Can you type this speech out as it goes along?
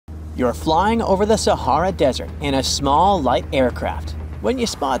You're flying over the Sahara Desert in a small, light aircraft when you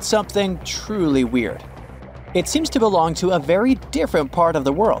spot something truly weird. It seems to belong to a very different part of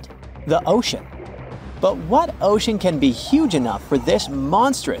the world, the ocean. But what ocean can be huge enough for this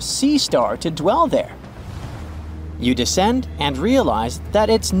monstrous sea star to dwell there? You descend and realize that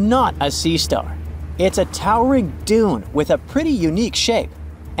it's not a sea star. It's a towering dune with a pretty unique shape,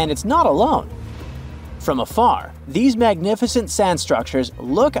 and it's not alone. From afar, these magnificent sand structures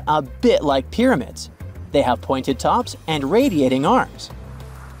look a bit like pyramids. They have pointed tops and radiating arms.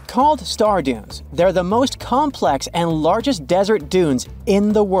 Called star dunes, they're the most complex and largest desert dunes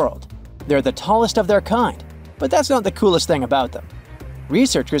in the world. They're the tallest of their kind, but that's not the coolest thing about them.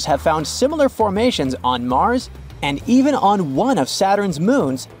 Researchers have found similar formations on Mars and even on one of Saturn's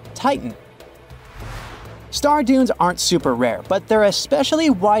moons, Titan. Star dunes aren't super rare, but they're especially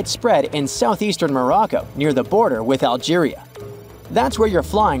widespread in southeastern Morocco near the border with Algeria. That's where you're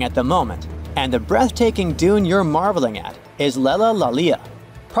flying at the moment, and the breathtaking dune you're marveling at is Lella Lalia,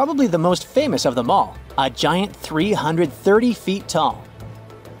 probably the most famous of them all, a giant 330 feet tall.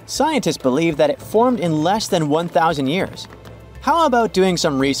 Scientists believe that it formed in less than 1,000 years. How about doing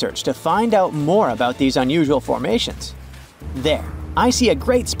some research to find out more about these unusual formations? There, I see a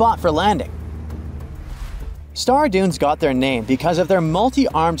great spot for landing. Star dunes got their name because of their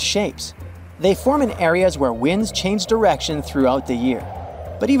multi-armed shapes. They form in areas where winds change direction throughout the year.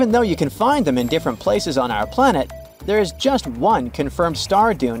 But even though you can find them in different places on our planet, there is just one confirmed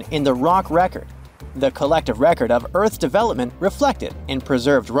star dune in the rock record, the collective record of Earth's development reflected in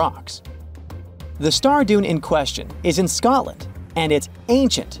preserved rocks. The star dune in question is in Scotland, and it's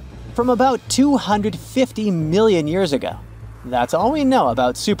ancient, from about 250 million years ago. That's all we know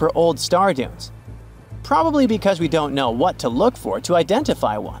about super old star dunes. Probably because we don't know what to look for to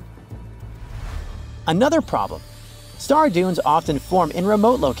identify one. Another problem: star dunes often form in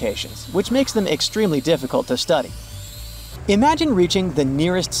remote locations, which makes them extremely difficult to study. Imagine reaching the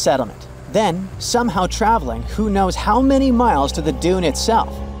nearest settlement, then somehow traveling who knows how many miles to the dune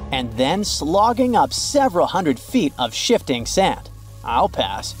itself, and then slogging up several hundred feet of shifting sand. I'll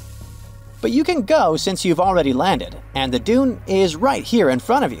pass. But you can go since you've already landed, and the dune is right here in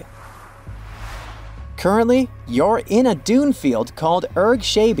front of you. Currently, you're in a dune field called Erg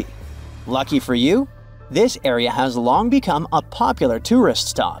Shabi. Lucky for you, this area has long become a popular tourist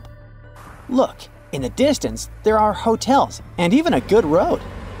stop. Look, in the distance, there are hotels and even a good road.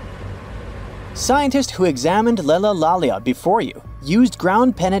 Scientists who examined Lella Lalia before you used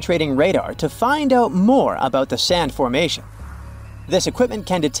ground-penetrating radar to find out more about the sand formation. This equipment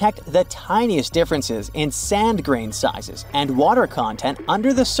can detect the tiniest differences in sand grain sizes and water content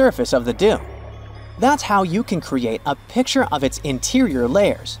under the surface of the dune. That's how you can create a picture of its interior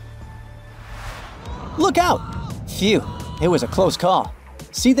layers. Look out! Phew, it was a close call.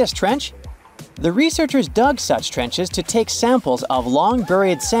 See this trench? The researchers dug such trenches to take samples of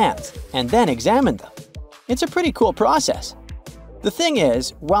long-buried sands and then examine them. It's a pretty cool process. The thing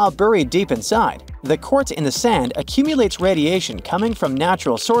is, while buried deep inside, the quartz in the sand accumulates radiation coming from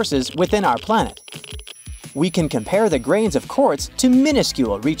natural sources within our planet. We can compare the grains of quartz to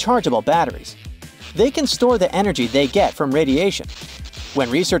minuscule rechargeable batteries. They can store the energy they get from radiation.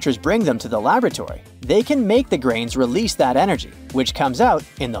 When researchers bring them to the laboratory, they can make the grains release that energy, which comes out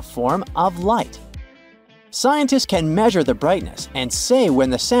in the form of light. Scientists can measure the brightness and say when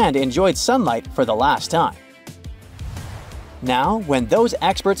the sand enjoyed sunlight for the last time. Now, when those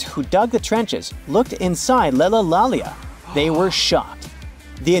experts who dug the trenches looked inside Lella Lalia, they were shocked.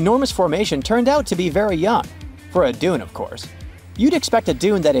 The enormous formation turned out to be very young, for a dune, of course. You'd expect a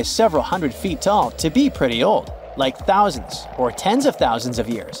dune that is several hundred feet tall to be pretty old, like thousands or tens of thousands of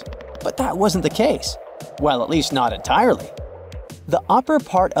years. But that wasn't the case. Well, at least not entirely. The upper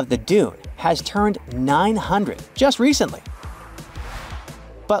part of the dune has turned 900 just recently.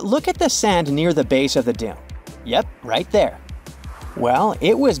 But look at the sand near the base of the dune. Yep, right there. Well,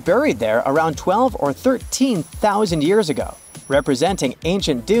 it was buried there around 12 or 13,000 years ago, representing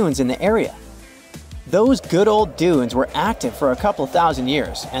ancient dunes in the area. Those good old dunes were active for a couple thousand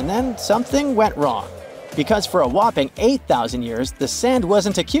years, and then something went wrong. Because for a whopping 8,000 years, the sand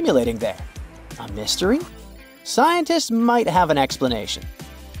wasn't accumulating there. A mystery? Scientists might have an explanation.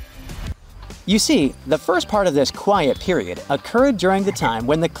 You see, the first part of this quiet period occurred during the time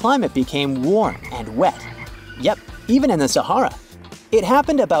when the climate became warm and wet. Yep, even in the Sahara. It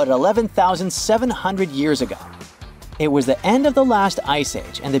happened about 11,700 years ago. It was the end of the last ice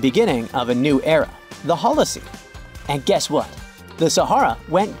age and the beginning of a new era, the Holocene. And guess what? The Sahara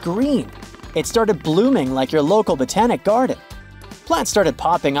went green. It started blooming like your local botanic garden. Plants started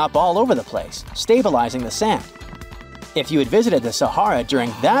popping up all over the place, stabilizing the sand. If you had visited the Sahara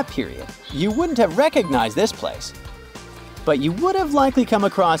during that period, you wouldn't have recognized this place. But you would have likely come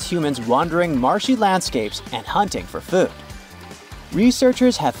across humans wandering marshy landscapes and hunting for food.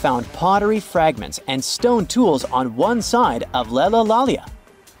 Researchers have found pottery fragments and stone tools on one side of Lelalalia.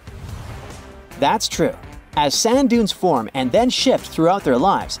 That's true. As sand dunes form and then shift throughout their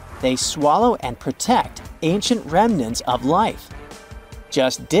lives, they swallow and protect ancient remnants of life.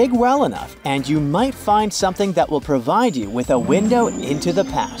 Just dig well enough and you might find something that will provide you with a window into the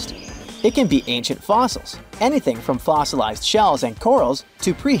past. It can be ancient fossils, anything from fossilized shells and corals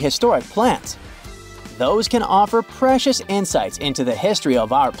to prehistoric plants. Those can offer precious insights into the history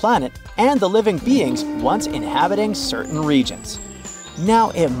of our planet and the living beings once inhabiting certain regions.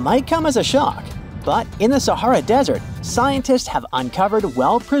 Now, it might come as a shock, but in the Sahara Desert, scientists have uncovered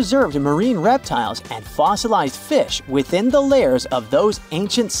well-preserved marine reptiles and fossilized fish within the layers of those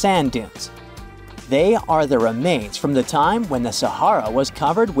ancient sand dunes. They are the remains from the time when the Sahara was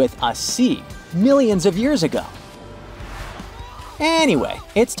covered with a sea millions of years ago. Anyway,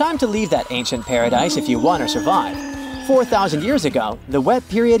 it's time to leave that ancient paradise if you want to survive. 4,000 years ago, the wet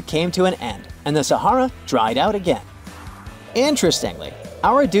period came to an end, and the Sahara dried out again. Interestingly,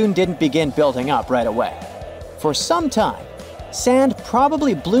 our dune didn't begin building up right away. For some time, sand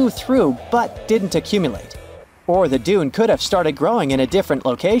probably blew through but didn't accumulate. Or the dune could have started growing in a different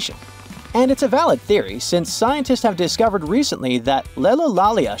location. And it's a valid theory since scientists have discovered recently that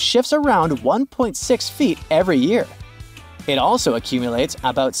Lelalalia shifts around 1.6 feet every year. It also accumulates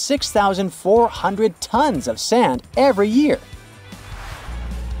about 6,400 tons of sand every year.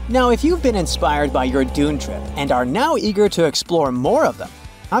 Now, if you've been inspired by your dune trip and are now eager to explore more of them,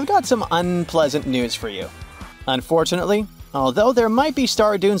 I've got some unpleasant news for you. Unfortunately, although there might be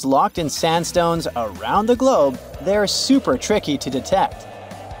star dunes locked in sandstones around the globe, they're super tricky to detect.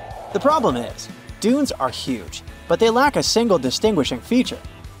 The problem is, dunes are huge, but they lack a single distinguishing feature.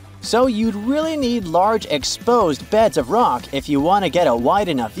 So you'd really need large exposed beds of rock if you want to get a wide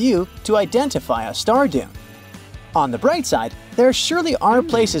enough view to identify a star dune. On the bright side, there surely are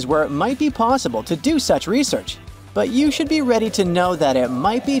places where it might be possible to do such research, but you should be ready to know that it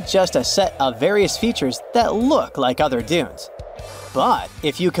might be just a set of various features that look like other dunes. But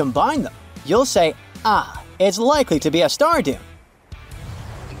if you combine them, you'll say, ah, it's likely to be a star dune.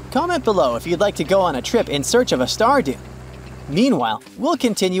 Comment below if you'd like to go on a trip in search of a star dune. Meanwhile, we'll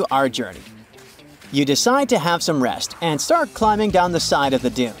continue our journey. You decide to have some rest and start climbing down the side of the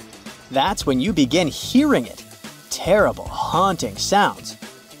dune. That's when you begin hearing it. Terrible, haunting sounds.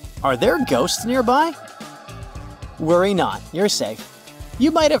 Are there ghosts nearby? Worry not, you're safe.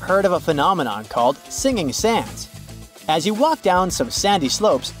 You might have heard of a phenomenon called singing sands. As you walk down some sandy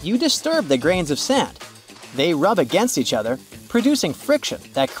slopes, you disturb the grains of sand. They rub against each other, producing friction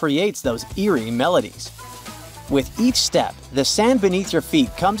that creates those eerie melodies. With each step, the sand beneath your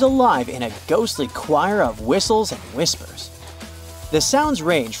feet comes alive in a ghostly choir of whistles and whispers. The sounds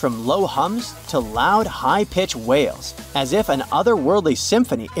range from low hums to loud, high-pitched wails, as if an otherworldly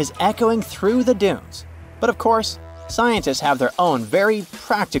symphony is echoing through the dunes. But of course, scientists have their own very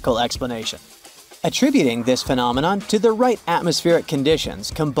practical explanation, attributing this phenomenon to the right atmospheric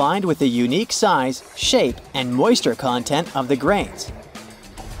conditions combined with the unique size, shape, and moisture content of the grains.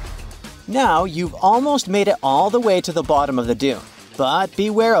 Now you've almost made it all the way to the bottom of the dune, but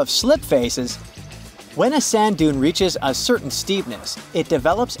beware of slip faces. When a sand dune reaches a certain steepness, it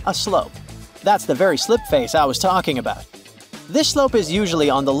develops a slope. That's the very slip face I was talking about. This slope is usually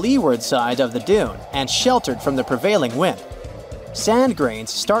on the leeward side of the dune and sheltered from the prevailing wind. Sand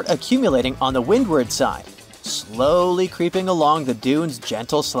grains start accumulating on the windward side, slowly creeping along the dune's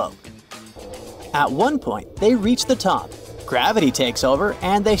gentle slope. At one point, they reach the top. Gravity takes over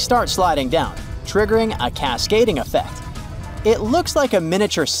and they start sliding down, triggering a cascading effect. It looks like a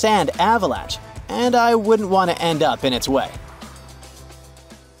miniature sand avalanche, and I wouldn't want to end up in its way.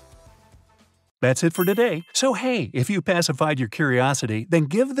 That's it for today. So hey, if you pacified your curiosity, then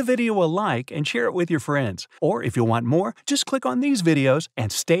give the video a like and share it with your friends. Or if you want more, just click on these videos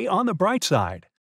and stay on the bright side.